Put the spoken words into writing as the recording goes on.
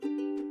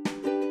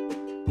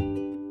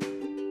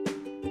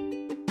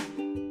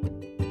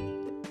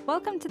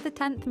Welcome to the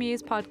 10th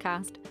Muse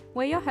podcast.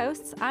 We're your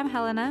hosts, I'm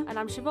Helena. And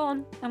I'm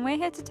Siobhan. And we're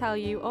here to tell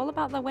you all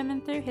about the women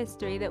through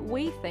history that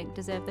we think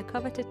deserve the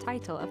coveted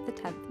title of the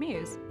 10th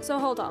Muse. So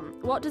hold on,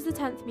 what does the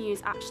 10th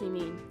Muse actually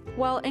mean?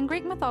 Well, in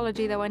Greek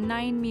mythology there were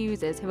 9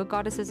 muses who were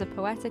goddesses of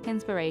poetic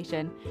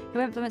inspiration,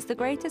 who influenced the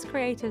greatest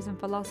creatives and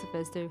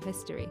philosophers through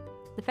history.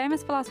 The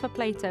famous philosopher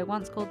Plato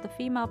once called the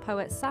female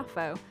poet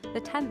Sappho the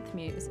 10th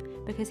Muse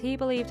because he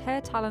believed her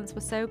talents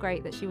were so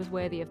great that she was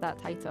worthy of that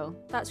title.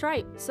 That's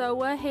right, so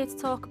we're here to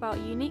talk about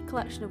a unique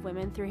collection of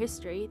women through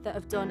history that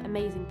have done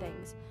amazing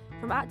things.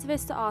 From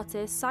activists to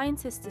artists,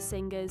 scientists to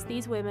singers,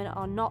 these women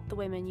are not the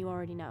women you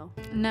already know.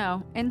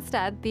 No,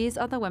 instead, these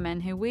are the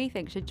women who we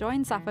think should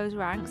join Sappho's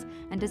ranks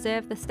and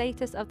deserve the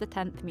status of the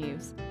 10th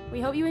Muse.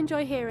 We hope you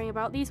enjoy hearing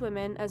about these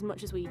women as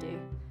much as we do.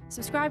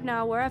 Subscribe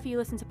now wherever you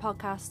listen to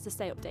podcasts to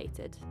stay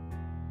updated.